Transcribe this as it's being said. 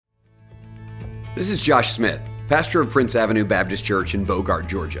This is Josh Smith, pastor of Prince Avenue Baptist Church in Bogart,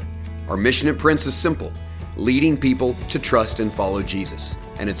 Georgia. Our mission at Prince is simple, leading people to trust and follow Jesus.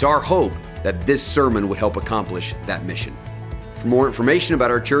 And it's our hope that this sermon would help accomplish that mission. For more information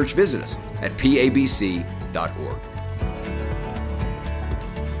about our church, visit us at pabc.org.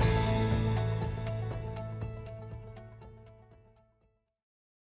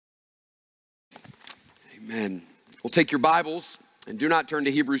 Amen. We'll take your Bibles and do not turn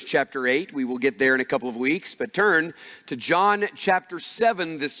to Hebrews chapter 8. We will get there in a couple of weeks, but turn to John chapter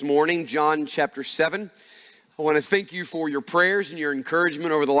 7 this morning. John chapter 7. I want to thank you for your prayers and your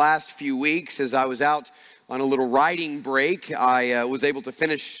encouragement over the last few weeks. As I was out on a little writing break, I was able to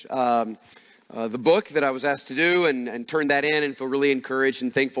finish the book that I was asked to do and turn that in and feel really encouraged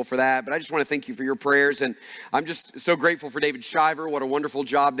and thankful for that. But I just want to thank you for your prayers. And I'm just so grateful for David Shiver. What a wonderful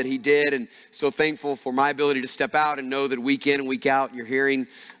job that he did. And so thankful for my ability to step out and know that week in and week out, you're hearing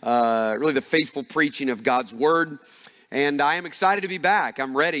really the faithful preaching of God's word. And I am excited to be back.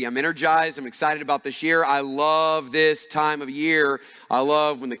 I'm ready. I'm energized. I'm excited about this year. I love this time of year. I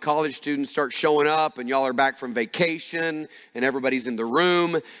love when the college students start showing up and y'all are back from vacation and everybody's in the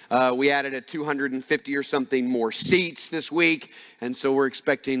room. We added a 250 or something more seats this week. And so we're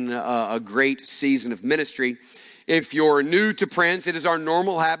expecting a great season of ministry. If you're new to Prince, it is our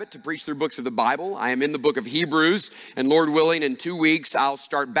normal habit to preach through books of the Bible. I am in the book of Hebrews, and Lord willing, in 2 weeks, I'll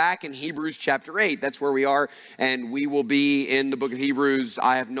start back in Hebrews chapter 8. That's where we are, and we will be in the book of Hebrews,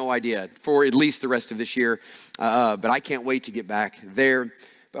 I have no idea, for at least the rest of this year, but I can't wait to get back there.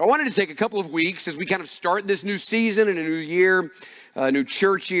 But I wanted to take a couple of weeks as we kind of start this new season and a new year, a new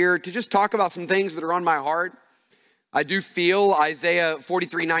church year, to just talk about some things that are on my heart. I do feel Isaiah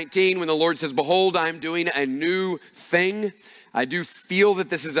 43:19 when the Lord says, "Behold, I am doing a new thing." I do feel that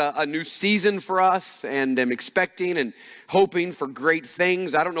this is a new season for us and am expecting and hoping for great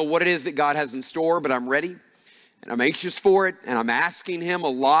things. I don't know what it is that God has in store, but I'm ready and I'm anxious for it and I'm asking Him a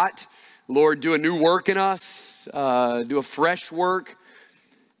lot. Lord, do a new work in us, do a fresh work.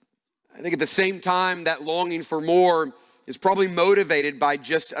 I think at the same time that longing for more is probably motivated by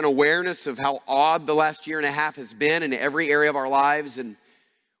just an awareness of how odd the last year and a half has been in every area of our lives. And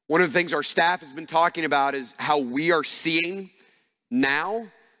one of the things our staff has been talking about is how we are seeing now,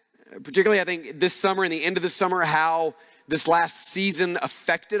 particularly I think this summer and the end of the summer, how this last season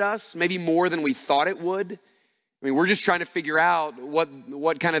affected us, maybe more than we thought it would. I mean, we're just trying to figure out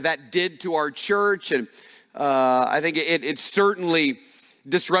what kind of that did to our church. And I think it certainly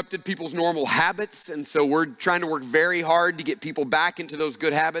disrupted people's normal habits, and so we're trying to work very hard to get people back into those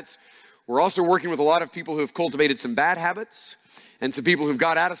good habits. We're also working with a lot of people who have cultivated some bad habits and some people who've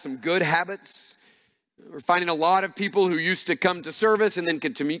got out of some good habits. We're finding a lot of people who used to come to service and then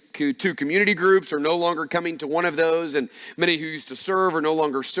to community groups are no longer coming to one of those, and many who used to serve are no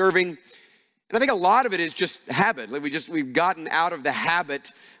longer serving. And I think a lot of it is just habit. Like we've gotten out of the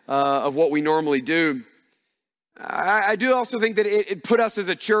habit of what we normally do. I do also think that it put us as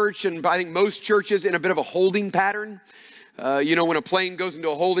a church, and I think most churches, in a bit of a holding pattern. When a plane goes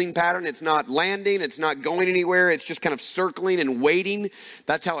into a holding pattern, it's not landing, it's not going anywhere, it's just kind of circling and waiting.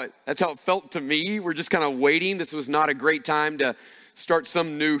 That's how it felt to me. We're just kind of waiting. This was not a great time to start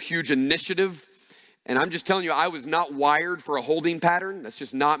some new huge initiative. And I'm just telling you, I was not wired for a holding pattern. That's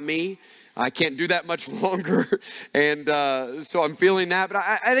just not me. I can't do that much longer, and so I'm feeling that. But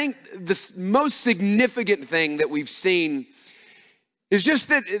I think the most significant thing that we've seen is just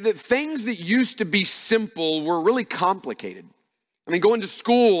that things that used to be simple were really complicated. I mean, going to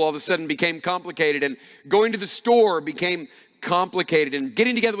school all of a sudden became complicated, and going to the store became complicated, and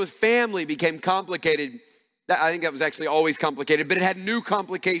getting together with family became complicated. I think that was actually always complicated, but it had new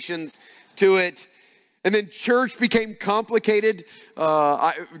complications to it. And then church became complicated.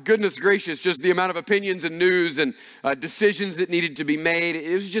 Goodness gracious, just the amount of opinions and news and decisions that needed to be made.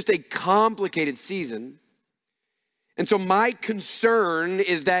 It was just a complicated season. And so my concern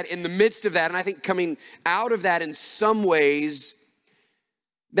is that in the midst of that, and I think coming out of that in some ways,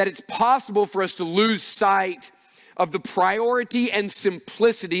 that it's possible for us to lose sight of the priority and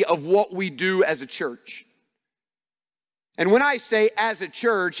simplicity of what we do as a church. And when I say as a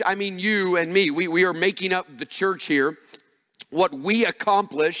church, I mean you and me. We are making up the church here. What we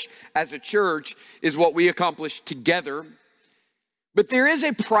accomplish as a church is what we accomplish together. But there is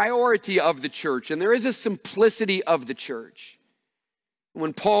a priority of the church, and there is a simplicity of the church.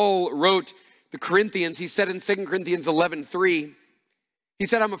 When Paul wrote the Corinthians, he said in 2 Corinthians 11:3, he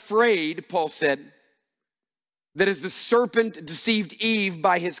said, "I'm afraid," Paul said, "that as the serpent deceived Eve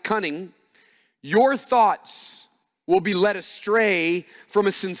by his cunning, your thoughts will be led astray from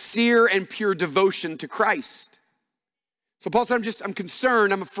a sincere and pure devotion to Christ. So Paul said, I'm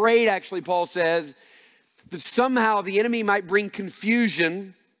concerned, I'm afraid actually, Paul says, that somehow the enemy might bring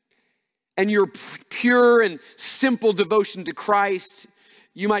confusion and your pure and simple devotion to Christ,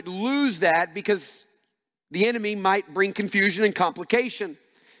 you might lose that because the enemy might bring confusion and complication.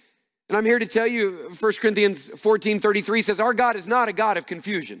 And I'm here to tell you, 1 Corinthians 14:33 says, our God is not a God of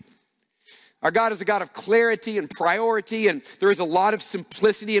confusion. Our God is a God of clarity and priority, and there is a lot of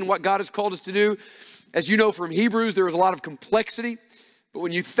simplicity in what God has called us to do. As you know from Hebrews, there is a lot of complexity. But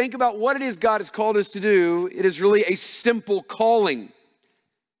when you think about what it is God has called us to do, it is really a simple calling.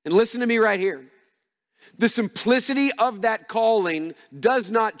 And listen to me right here. The simplicity of that calling does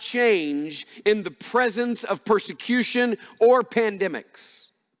not change in the presence of persecution or pandemics.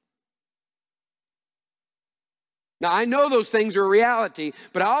 Now, I know those things are a reality,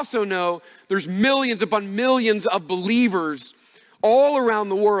 but I also know there's millions upon millions of believers all around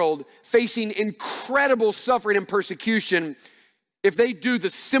the world facing incredible suffering and persecution if they do the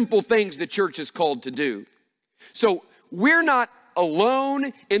simple things the church is called to do. So we're not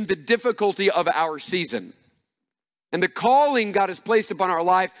alone in the difficulty of our season. And the calling God has placed upon our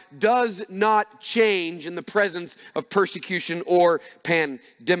life does not change in the presence of persecution or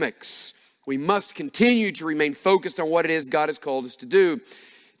pandemics. We must continue to remain focused on what it is God has called us to do.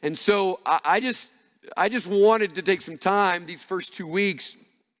 And so I just wanted to take some time these first 2 weeks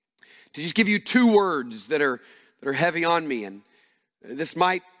to just give you 2 words that are heavy on me. And this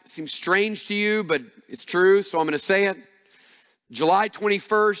might seem strange to you, but it's true, so I'm going to say it. July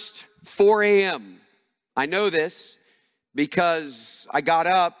 21st, 4 a.m. I know this because I got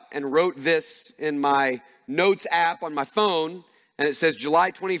up and wrote this in my notes app on my phone, and it says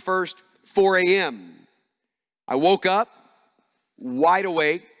July 21st, 4 a.m. I woke up wide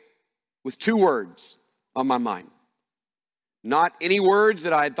awake with 2 words on my mind. Not any words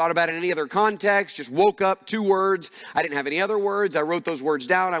that I had thought about in any other context, just woke up, 2 words. I didn't have any other words. I wrote those words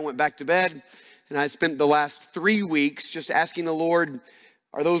down. I went back to bed, and I spent the last 3 weeks just asking the Lord,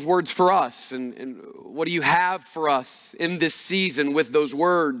 are those words for us? And what do you have for us in this season with those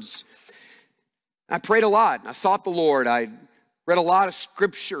words? I prayed a lot. I sought the Lord. I read a lot of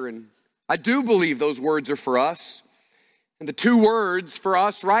scripture, and I do believe those words are for us. And the 2 words for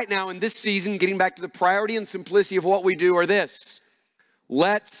us right now in this season, getting back to the priority and simplicity of what we do, are this: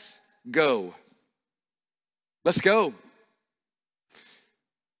 let's go. Let's go.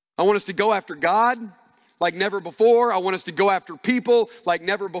 I want us to go after God like never before. I want us to go after people like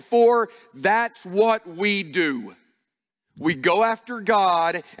never before. That's what we do. We go after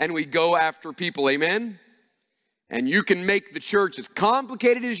God and we go after people, amen? And you can make the church as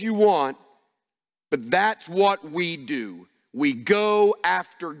complicated as you want, but that's what we do. We go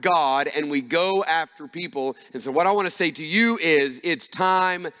after God and we go after people. And so what I want to say to you is it's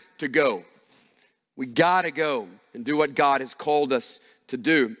time to go. We got to go and do what God has called us to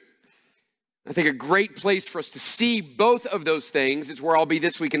do. I think a great place for us to see both of those things, it's where I'll be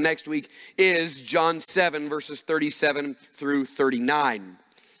this week and next week, is John 7, verses 37 through 39.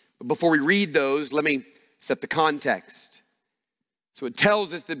 But before we read those, let me set the context. So it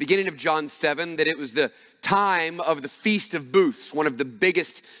tells us at the beginning of John 7 that it was the time of the Feast of Booths, one of the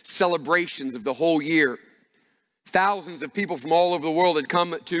biggest celebrations of the whole year. Thousands of people from all over the world had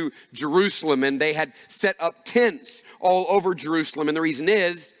come to Jerusalem, and they had set up tents all over Jerusalem. And the reason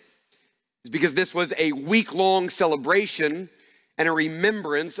is because this was a week-long celebration and a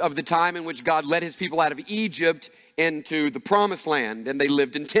remembrance of the time in which God led his people out of Egypt into the promised land, and they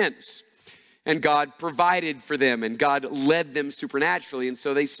lived in tents. And God provided for them, and God led them supernaturally, and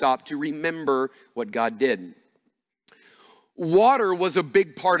so they stopped to remember what God did. Water was a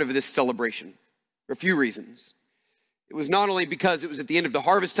big part of this celebration for a few reasons. It was not only because it was at the end of the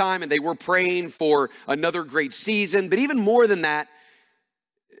harvest time and they were praying for another great season, but even more than that,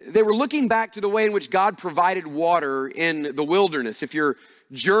 they were looking back to the way in which God provided water in the wilderness. If you're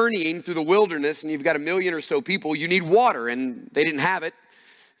journeying through the wilderness and you've got 1 million or so people, you need water, and they didn't have it.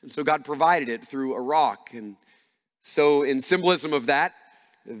 And so God provided it through a rock. And so in symbolism of that,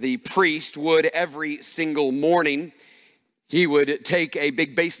 the priest would every single morning, he would take a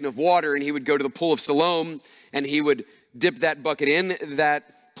big basin of water and he would go to the pool of Siloam and he would dip that bucket in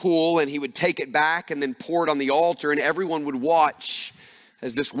that pool and he would take it back and then pour it on the altar, and everyone would watch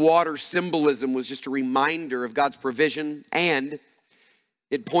as this water symbolism was just a reminder of God's provision, and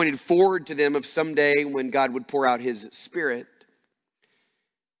it pointed forward to them of someday when God would pour out his Spirit.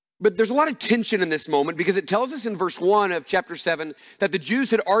 But there's a lot of tension in this moment because it tells us in verse 1 of chapter 7 that the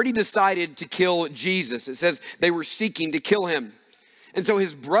Jews had already decided to kill Jesus. It says they were seeking to kill him. And so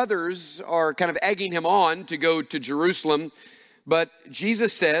his brothers are kind of egging him on to go to Jerusalem, but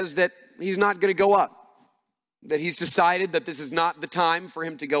Jesus says that he's not going to go up. that he's decided that this is not the time for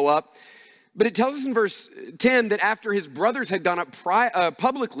him to go up. But it tells us in verse 10 that after his brothers had gone up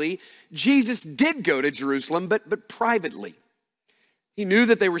publicly, Jesus did go to Jerusalem, but privately. He knew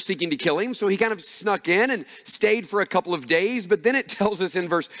that they were seeking to kill him, so he kind of snuck in and stayed for a couple of days. But then it tells us in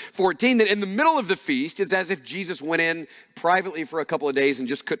verse 14 that in the middle of the feast, it's as if Jesus went in privately for a couple of days and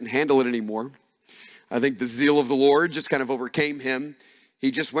just couldn't handle it anymore. I think the zeal of the Lord just kind of overcame him. He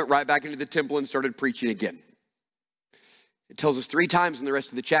just went right back into the temple and started preaching again. It tells us 3 times in the rest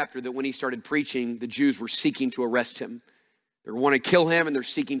of the chapter that when he started preaching, the Jews were seeking to arrest him. They want to kill him and they're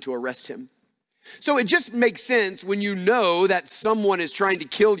seeking to arrest him. So it just makes sense when you know that someone is trying to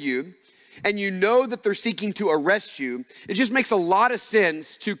kill you and you know that they're seeking to arrest you, it just makes a lot of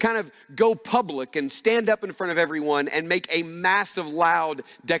sense to kind of go public and stand up in front of everyone and make a massive, loud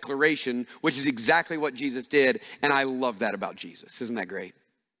declaration, which is exactly what Jesus did. And I love that about Jesus. Isn't that great?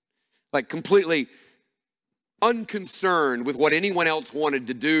 Like completely unconcerned with what anyone else wanted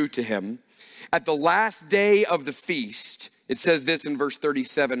to do to him. At the last day of the feast, it says this in verse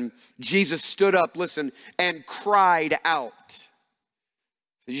 37, Jesus stood up, listen, and cried out.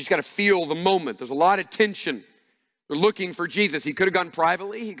 You just got to feel the moment. There's a lot of tension. They're looking for Jesus. He could have gone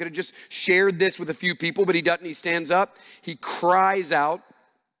privately. He could have just shared this with a few people, but he doesn't. He stands up. He cries out,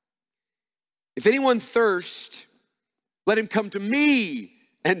 if anyone thirst, let him come to me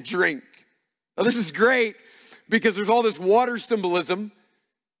and drink. Now, this is great because there's all this water symbolism.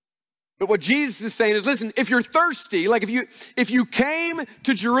 But what Jesus is saying is, listen, if you're thirsty, like if you came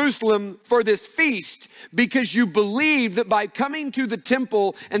to Jerusalem for this feast because you believe that by coming to the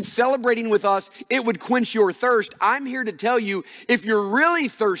temple and celebrating with us, it would quench your thirst, I'm here to tell you, if you're really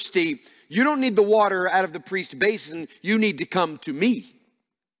thirsty, you don't need the water out of the priest's basin, you need to come to me.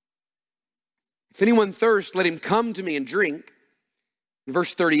 If anyone thirsts, let him come to me and drink. In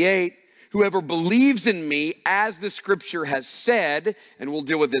verse 38, whoever believes in me, as the scripture has said, and we'll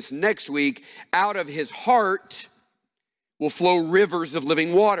deal with this next week, out of his heart will flow rivers of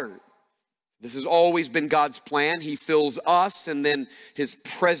living water. This has always been God's plan. He fills us, and then his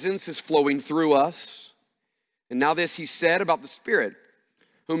presence is flowing through us. And now this he said about the Spirit,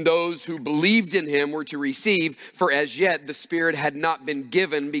 whom those who believed in him were to receive, for as yet the Spirit had not been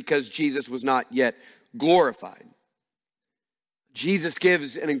given because Jesus was not yet glorified. Jesus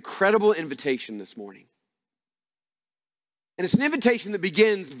gives an incredible invitation this morning. And it's an invitation that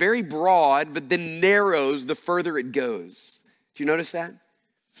begins very broad, but then narrows the further it goes. Do you notice that?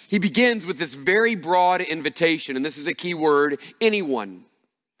 He begins with this very broad invitation, and this is a key word, anyone.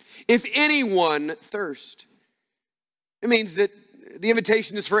 If anyone thirst. It means that the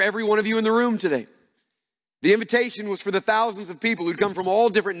invitation is for every one of you in the room today. The invitation was for the thousands of people who'd come from all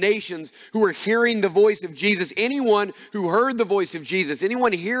different nations who were hearing the voice of Jesus. Anyone who heard the voice of Jesus,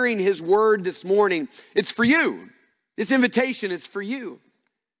 anyone hearing his word this morning, it's for you. This invitation is for you.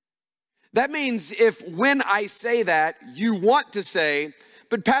 That means if when I say that, you want to say,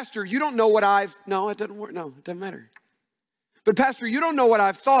 but Pastor, you don't know what no, it doesn't work. No, it doesn't matter. But Pastor, you don't know what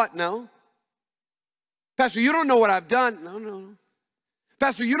I've thought. No. Pastor, you don't know what I've done. No.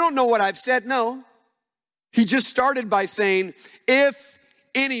 Pastor, you don't know what I've said. No. He just started by saying, if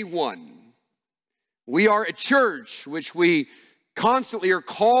anyone. We are a church which we constantly are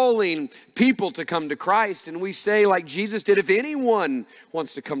calling people to come to Christ. And we say, like Jesus did, if anyone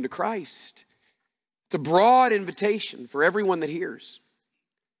wants to come to Christ. It's a broad invitation for everyone that hears.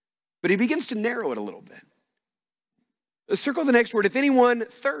 But he begins to narrow it a little bit. Let's circle the next word, if anyone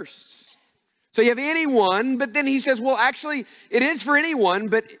thirsts. So you have anyone, but then he says, well, actually, it is for anyone,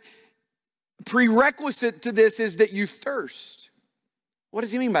 but prerequisite to this is that you thirst. What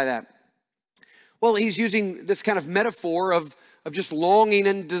does he mean by that? Well, he's using this kind of metaphor of just longing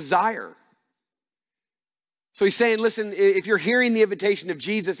and desire. So he's saying, listen, if you're hearing the invitation of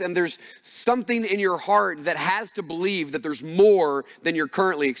Jesus and there's something in your heart that has to believe that there's more than you're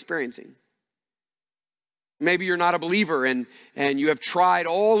currently experiencing. Maybe you're not a believer and you have tried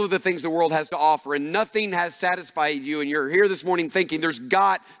all of the things the world has to offer and nothing has satisfied you, and you're here this morning thinking there's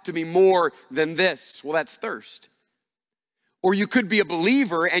got to be more than this. Well, that's thirst. Or you could be a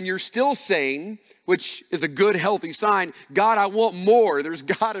believer and you're still saying, which is a good, healthy sign, God, I want more. There's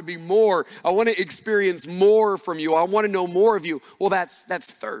got to be more. I want to experience more from you. I want to know more of you. Well, that's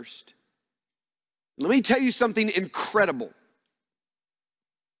thirst. Let me tell you something incredible.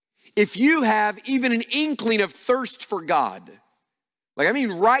 If you have even an inkling of thirst for God, like, I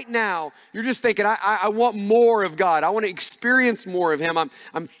mean, right now, you're just thinking, I want more of God. I want to experience more of him.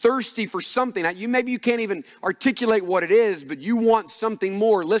 I'm thirsty for something. Maybe you can't even articulate what it is, but you want something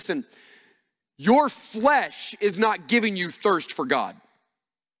more. Listen, your flesh is not giving you thirst for God.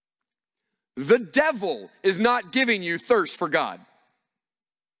 The devil is not giving you thirst for God.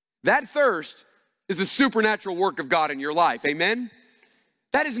 That thirst is the supernatural work of God in your life. Amen?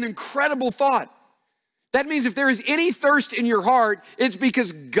 That is an incredible thought. That means if there is any thirst in your heart, it's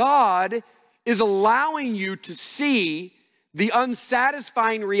because God is allowing you to see the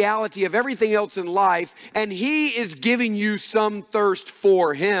unsatisfying reality of everything else in life, and He is giving you some thirst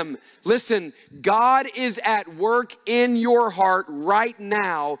for Him. Listen, God is at work in your heart right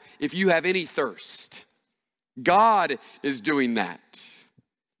now if you have any thirst. God is doing that. It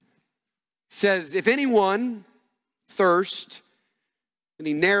says, if anyone thirst, and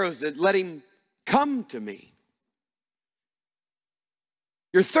He narrows it, let him come to me.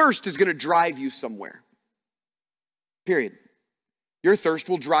 Your thirst is going to drive you somewhere. Period. Your thirst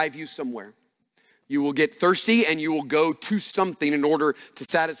will drive you somewhere. You will get thirsty and you will go to something in order to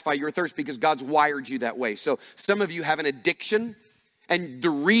satisfy your thirst because God's wired you that way. So some of you have an addiction, and the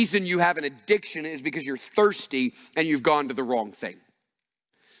reason you have an addiction is because you're thirsty and you've gone to the wrong thing.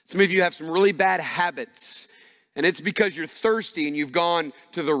 Some of you have some really bad habits, and it's because you're thirsty and you've gone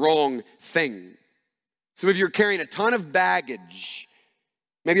to the wrong thing. Some of you are carrying a ton of baggage.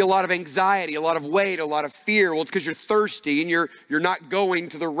 Maybe a lot of anxiety, a lot of weight, a lot of fear. Well, it's because you're thirsty and you're not going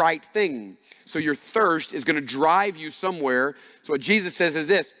to the right thing. So your thirst is going to drive you somewhere. So what Jesus says is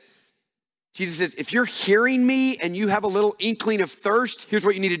this. Jesus says, if you're hearing me and you have a little inkling of thirst, here's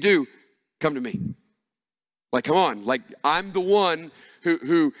what you need to do. Come to me. Like, come on. Like, I'm the one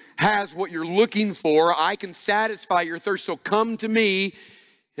who has what you're looking for. I can satisfy your thirst. So come to me.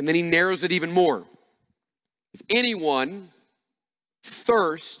 And then He narrows it even more. If anyone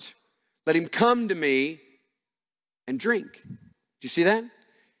thirst, let him come to me and drink. Do you see that? He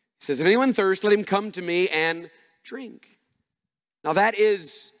says, if anyone thirst, let him come to me and drink. Now that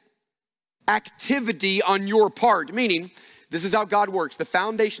is activity on your part, meaning this is how God works. The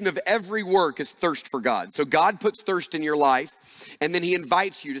foundation of every work is thirst for God. So God puts thirst in your life, and then He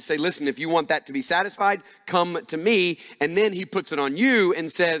invites you to say, listen, if you want that to be satisfied, come to me. And then He puts it on you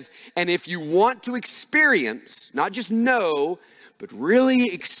and says, and if you want to experience, not just know, but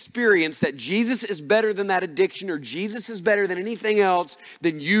really experience that Jesus is better than that addiction or Jesus is better than anything else,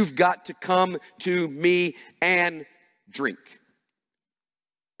 then you've got to come to me and drink.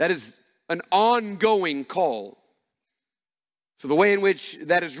 That is an ongoing call. So the way in which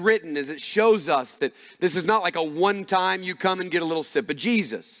that is written is it shows us that this is not like a one time you come and get a little sip of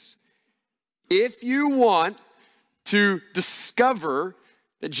Jesus. If you want to discover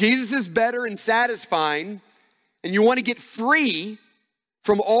that Jesus is better and satisfying, and you want to get free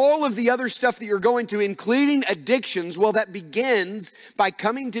from all of the other stuff that you're going to, including addictions, well, that begins by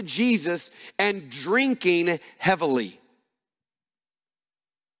coming to Jesus and drinking heavily.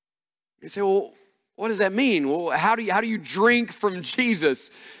 You say, well, what does that mean? Well, how do you drink from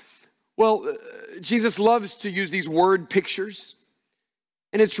Jesus? Well, Jesus loves to use these word pictures.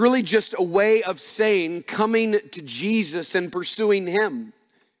 And it's really just a way of saying coming to Jesus and pursuing Him.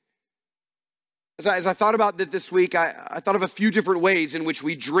 As I thought about that this week, I thought of a few different ways in which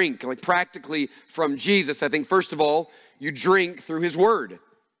we drink, like practically from Jesus. I think, first of all, you drink through His word.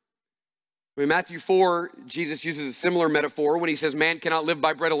 In Matthew 4, Jesus uses a similar metaphor when He says, man cannot live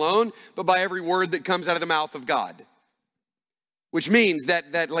by bread alone, but by every word that comes out of the mouth of God. Which means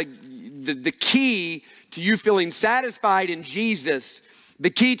that like the key to you feeling satisfied in Jesus, the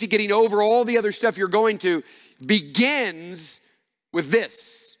key to getting over all the other stuff you're going to, begins with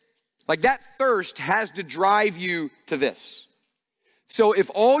this. Like that thirst has to drive you to this. So if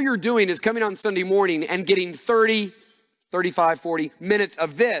all you're doing is coming on Sunday morning and getting 30, 35, 40 minutes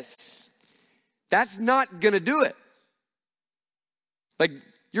of this, that's not gonna do it. Like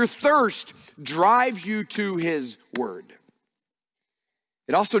your thirst drives you to His word.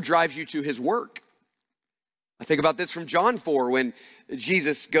 It also drives you to His work. I think about this from John 4 when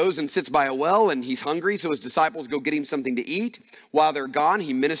Jesus goes and sits by a well and He's hungry, so His disciples go get Him something to eat. While they're gone,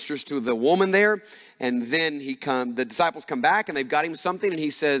 He ministers to the woman there, and then the disciples come back and they've got Him something, and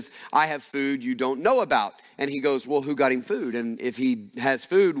He says, I have food you don't know about. And He goes, well, who got Him food? And if He has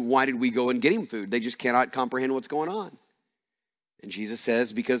food, why did we go and get Him food? They just cannot comprehend what's going on. And Jesus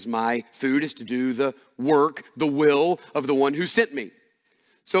says, because my food is to do the work, the will of the one who sent me.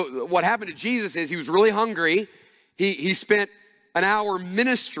 So what happened to Jesus is He was really hungry. He spent an hour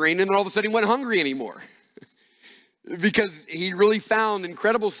ministering, and then all of a sudden He wasn't hungry anymore. Because He really found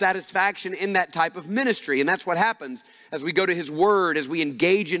incredible satisfaction in that type of ministry. And that's what happens as we go to His word, as we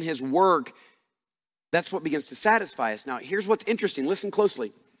engage in His work. That's what begins to satisfy us. Now, here's what's interesting. Listen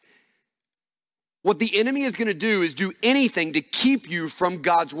closely. What the enemy is going to do is do anything to keep you from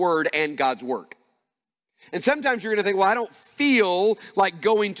God's word and God's work. And sometimes you're going to think, well, I don't feel like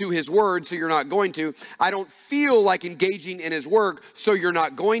going to his word, so you're not going to. I don't feel like engaging in his work, so you're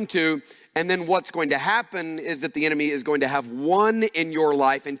not going to. And then what's going to happen is that the enemy is going to have won in your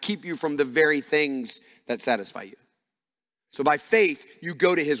life and keep you from the very things that satisfy you. So by faith, you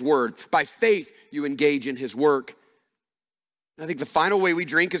go to his word. By faith, you engage in his work. And I think the final way we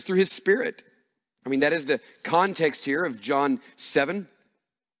drink is through his Spirit. I mean, that is the context here of John 7.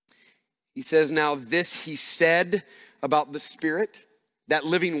 He says, now this he said about the Spirit, that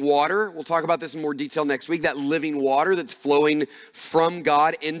living water. We'll talk about this in more detail next week. That living water that's flowing from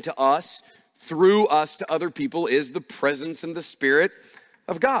God into us, through us to other people, is the presence and the Spirit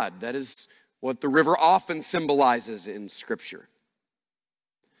of God. That is what the river often symbolizes in Scripture.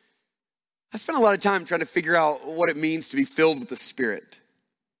 I spent a lot of time trying to figure out what it means to be filled with the Spirit.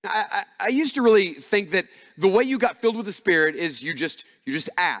 I used to really think that the way you got filled with the Spirit is you just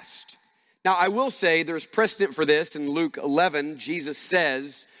asked. Now, I will say there's precedent for this. In Luke 11, Jesus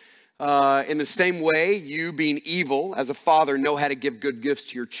says, in the same way, you being evil as a father know how to give good gifts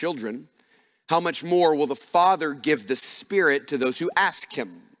to your children, how much more will the Father give the Spirit to those who ask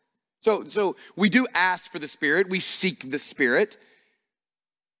him? So we do ask for the Spirit. We seek the Spirit.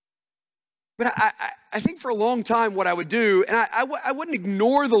 But I think for a long time what I would do, and I wouldn't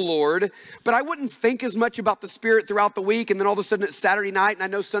ignore the Lord, but I wouldn't think as much about the Spirit throughout the week, and then all of a sudden it's Saturday night and I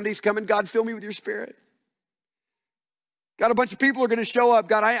know Sunday's coming. God, fill me with your Spirit. God, a bunch of people are going to show up.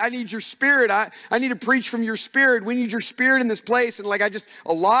 God, I need your Spirit. I need to preach from your Spirit. We need your Spirit in this place. And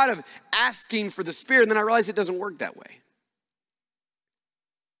a lot of asking for the Spirit. And then I realized it doesn't work that way.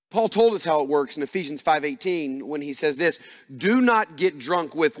 Paul told us how it works in Ephesians 5:18 when he says this, do not get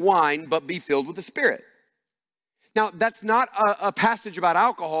drunk with wine, but be filled with the Spirit. Now, that's not a passage about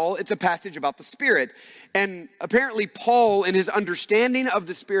alcohol. It's a passage about the Spirit. And apparently Paul, in his understanding of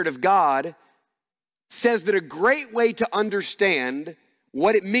the Spirit of God, says that a great way to understand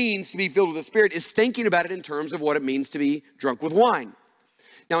what it means to be filled with the Spirit is thinking about it in terms of what it means to be drunk with wine.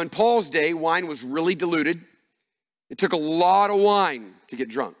 Now, in Paul's day, wine was really diluted. It took a lot of wine to get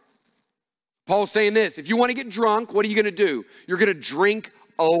drunk. Paul's saying this, if you want to get drunk, what are you going to do? You're going to drink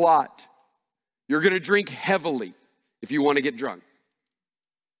a lot. You're going to drink heavily if you want to get drunk.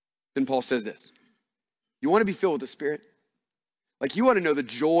 Then Paul says this, you want to be filled with the Spirit? Like you want to know the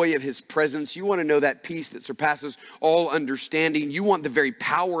joy of his presence. You want to know that peace that surpasses all understanding. You want the very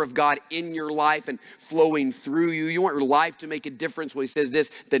power of God in your life and flowing through you. You want your life to make a difference. Well, he says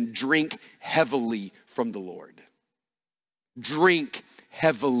this, then drink heavily from the Lord. Drink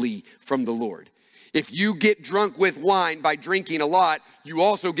heavily from the Lord. If you get drunk with wine by drinking a lot, you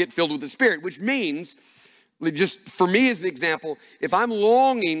also get filled with the Spirit, which means, just for me as an example, if I'm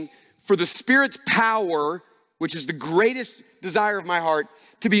longing for the Spirit's power, which is the greatest desire of my heart,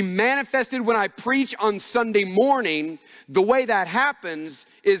 to be manifested when I preach on Sunday morning, the way that happens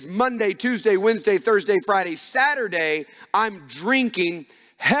is Monday, Tuesday, Wednesday, Thursday, Friday, Saturday, I'm drinking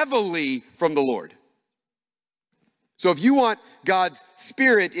heavily from the Lord. So if you want God's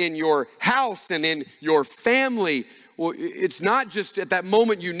Spirit in your house and in your family, well, it's not just at that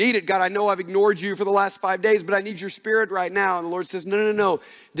moment you need it. God, I know I've ignored you for the last 5 days, but I need your Spirit right now. And the Lord says, no.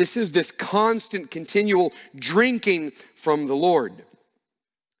 This is this constant, continual drinking from the Lord.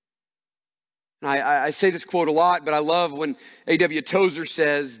 And I say this quote a lot, but I love when A.W. Tozer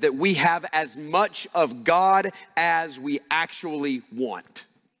says that we have as much of God as we actually want.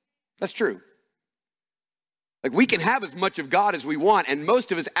 That's true. Like we can have as much of God as we want, and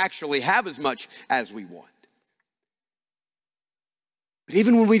most of us actually have as much as we want. But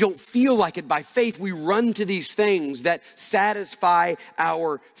even when we don't feel like it, by faith, we run to these things that satisfy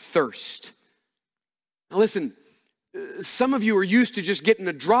our thirst. Now listen, some of you are used to just getting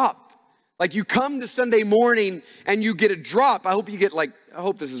a drop. Like you come to Sunday morning and you get a drop. I hope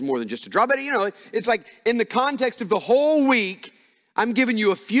this is more than just a drop, but it's like in the context of the whole week, I'm giving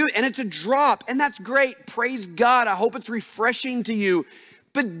you a few, and it's a drop, and that's great. Praise God. I hope it's refreshing to you.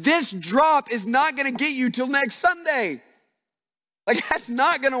 But this drop is not going to get you till next Sunday. Like, that's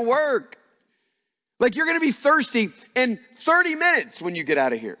not going to work. Like, you're going to be thirsty in 30 minutes when you get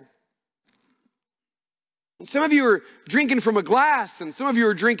out of here. And some of you are drinking from a glass, and some of you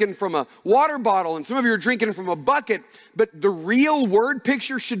are drinking from a water bottle, and some of you are drinking from a bucket. But the real word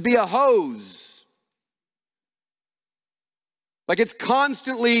picture should be a hose. Like it's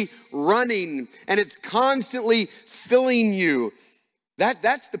constantly running and it's constantly filling you.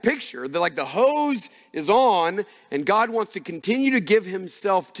 That's the picture. The hose is on, and God wants to continue to give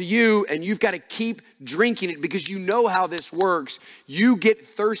himself to you, and you've got to keep drinking it because you know how this works. You get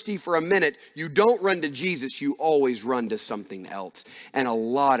thirsty for a minute. You don't run to Jesus. You always run to something else. And a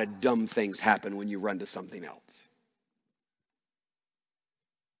lot of dumb things happen when you run to something else.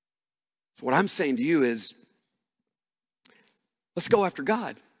 So what I'm saying to you is, let's go after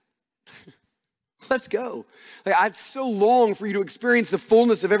God. Let's go. I so long for you to experience the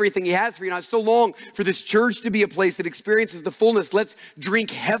fullness of everything he has for you. And I so long for this church to be a place that experiences the fullness. Let's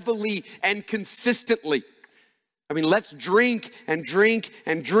drink heavily and consistently. Let's drink and drink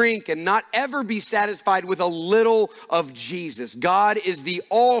and drink and not ever be satisfied with a little of Jesus. God is the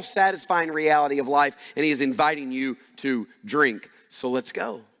all-satisfying reality of life, and he is inviting you to drink. So let's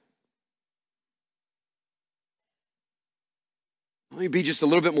go. Let me be just a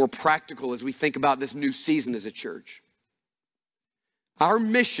little bit more practical as we think about this new season as a church. Our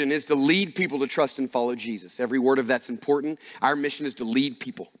mission is to lead people to trust and follow Jesus. Every word of that's important. Our mission is to lead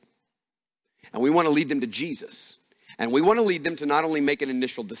people. And we want to lead them to Jesus. And we want to lead them to not only make an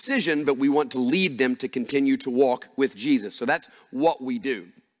initial decision, but we want to lead them to continue to walk with Jesus. So that's what we do.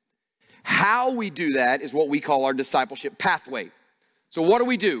 How we do that is what we call our discipleship pathway. So what do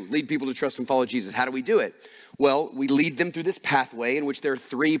we do? Lead people to trust and follow Jesus. How do we do it? Well, we lead them through this pathway in which there are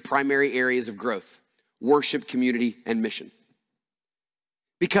three primary areas of growth: worship, community, and mission.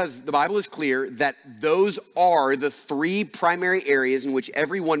 Because the Bible is clear that those are the three primary areas in which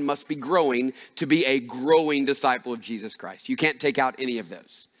everyone must be growing to be a growing disciple of Jesus Christ. You can't take out any of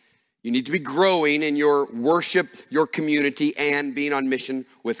those. You need to be growing in your worship, your community, and being on mission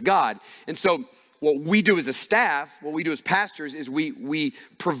with God. And so what we do as a staff, what we do as pastors is we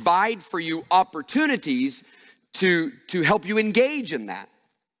provide for you opportunities to help you engage in that.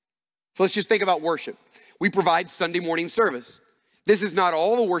 So let's just think about worship. We provide Sunday morning service. This is not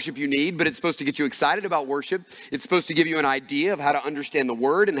all the worship you need, but it's supposed to get you excited about worship. It's supposed to give you an idea of how to understand the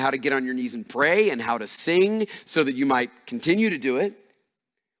word and how to get on your knees and pray and how to sing so that you might continue to do it.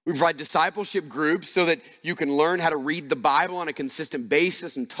 We provide discipleship groups so that you can learn how to read the Bible on a consistent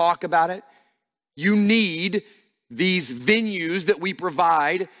basis and talk about it. You need these venues that we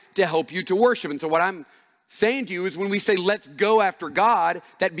provide to help you to worship. And so what I'm saying to you is when we say let's go after God,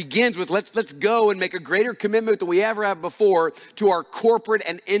 that begins with let's go and make a greater commitment than we ever have before to our corporate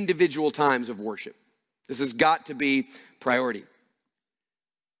and individual times of worship. This has got to be priority.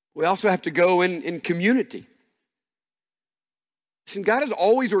 We also have to go in community. Listen, God has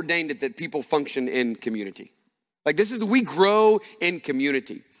always ordained it that people function in community. We grow in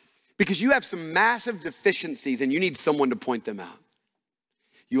community because you have some massive deficiencies and you need someone to point them out.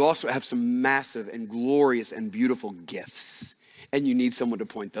 You also have some massive and glorious and beautiful gifts, and you need someone to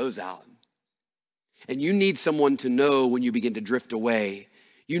point those out. And you need someone to know when you begin to drift away.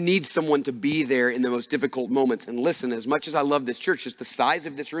 You need someone to be there in the most difficult moments. And listen, as much as I love this church, just the size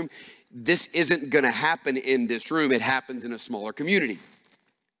of this room, this isn't gonna happen in this room. It happens in a smaller community.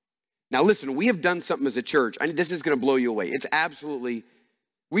 Now listen, we have done something as a church. This is gonna blow you away. It's absolutely,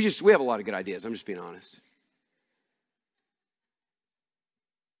 we have a lot of good ideas. I'm just being honest.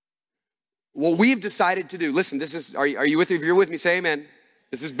 What we've decided to do, listen, are you with me? If you're with me, say amen.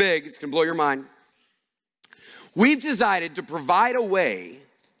 This is big, it's gonna blow your mind. We've decided to provide a way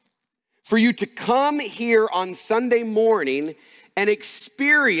for you to come here on Sunday morning and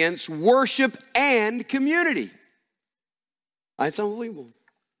experience worship and community. That's unbelievable.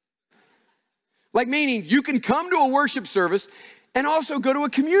 Meaning you can come to a worship service and also go to a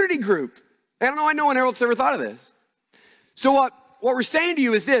community group. I know one else ever thought of this. So what we're saying to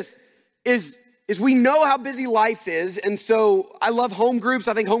you is this, is we know how busy life is, and so I love home groups.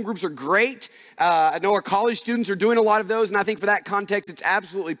 I think home groups are great. I know our college students are doing a lot of those, and I think for that context, it's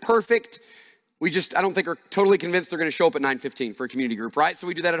absolutely perfect. I don't think we're totally convinced they're gonna show up at 9:15 for a community group, right? So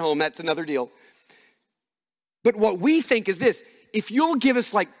we do that at home, that's another deal. But what we think is this, if you'll give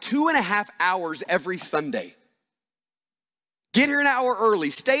us 2.5 hours every Sunday, get here an hour early,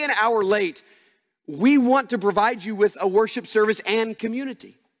 stay an hour late, we want to provide you with a worship service and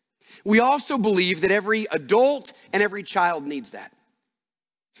community. We also believe that every adult and every child needs that.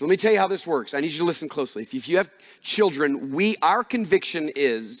 So let me tell you how this works. I need you to listen closely. If you have children, our conviction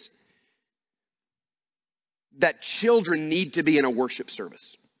is that children need to be in a worship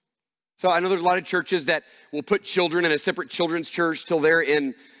service. So I know there's a lot of churches that will put children in a separate children's church till they're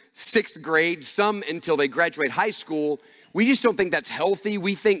in 6th grade, some until they graduate high school. We just don't think that's healthy.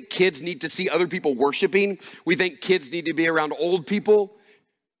 We think kids need to see other people worshiping. We think kids need to be around old people.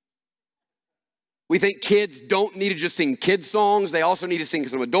 We think kids don't need to just sing kids songs. They also need to sing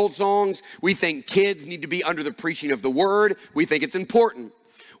some adult songs. We think kids need to be under the preaching of the word. We think it's important.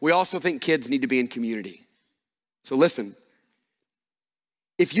 We also think kids need to be in community. So listen,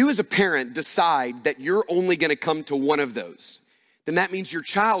 if you as a parent decide that you're only going to come to one of those, then that means your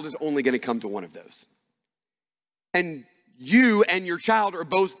child is only going to come to one of those. And you and your child are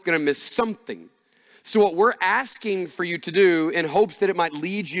both going to miss something. So what we're asking for you to do in hopes that it might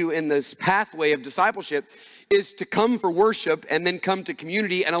lead you in this pathway of discipleship is to come for worship and then come to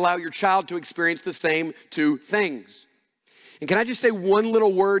community and allow your child to experience the same two things. And can I just say one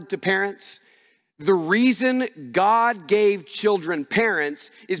little word to parents? The reason God gave children parents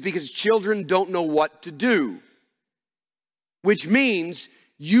is because children don't know what to do, which means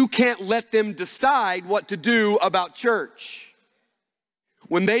you can't let them decide what to do about church.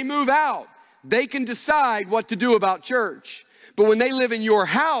 When they move out, they can decide what to do about church. But when they live in your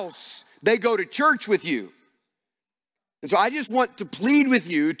house, they go to church with you. And so I just want to plead with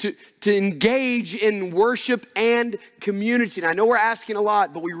you to engage in worship and community. And I know we're asking a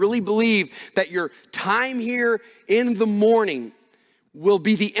lot, but we really believe that your time here in the morning will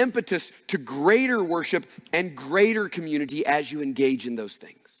be the impetus to greater worship and greater community as you engage in those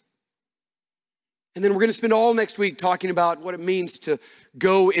things. And then we're going to spend all next week talking about what it means to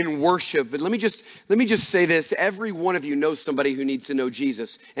go in worship. But let me just say this. Every one of you knows somebody who needs to know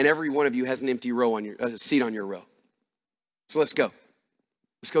Jesus, and every one of you has an empty row on your seat on your row. So let's go.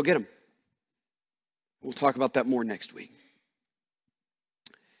 Let's go get them. We'll talk about that more next week.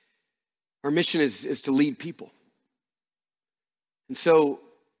 Our mission is to lead people. And so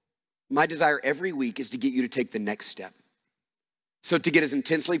my desire every week is to get you to take the next step. So to get as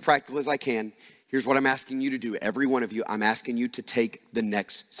intensely practical as I can, here's what I'm asking you to do. Every one of you, I'm asking you to take the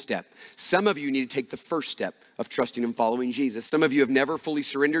next step. Some of you need to take the first step of trusting and following Jesus. Some of you have never fully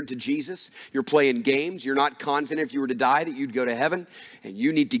surrendered to Jesus. You're playing games. You're not confident if you were to die that you'd go to heaven. And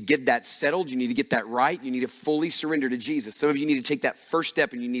you need to get that settled. You need to get that right. You need to fully surrender to Jesus. Some of you need to take that first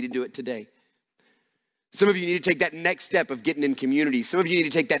step, and you need to do it today. Some of you need to take that next step of getting in community. Some of you need to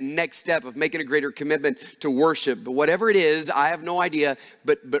take that next step of making a greater commitment to worship. But whatever it is, I have no idea.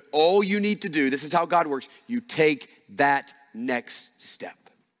 But all you need to do, this is how God works, you take that next step.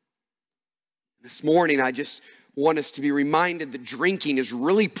 This morning, I just want us to be reminded that drinking is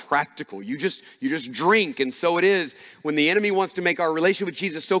really practical. You just drink, and so it is. When the enemy wants to make our relationship with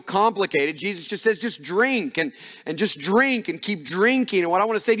Jesus so complicated, Jesus just says, just drink and just drink and keep drinking. And what I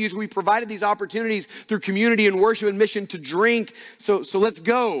want to say to you is we provided these opportunities through community and worship and mission to drink. So let's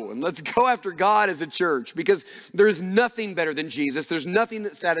go, and let's go after God as a church, because there is nothing better than Jesus. There's nothing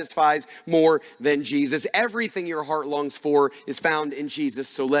that satisfies more than Jesus. Everything your heart longs for is found in Jesus.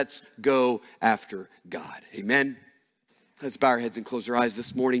 So let's go after God. Amen. Let's bow our heads and close our eyes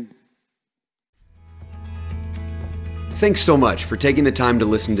this morning. Thanks so much for taking the time to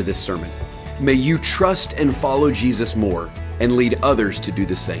listen to this sermon. May you trust and follow Jesus more and lead others to do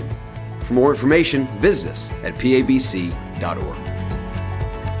the same. For more information, visit us at pabc.org.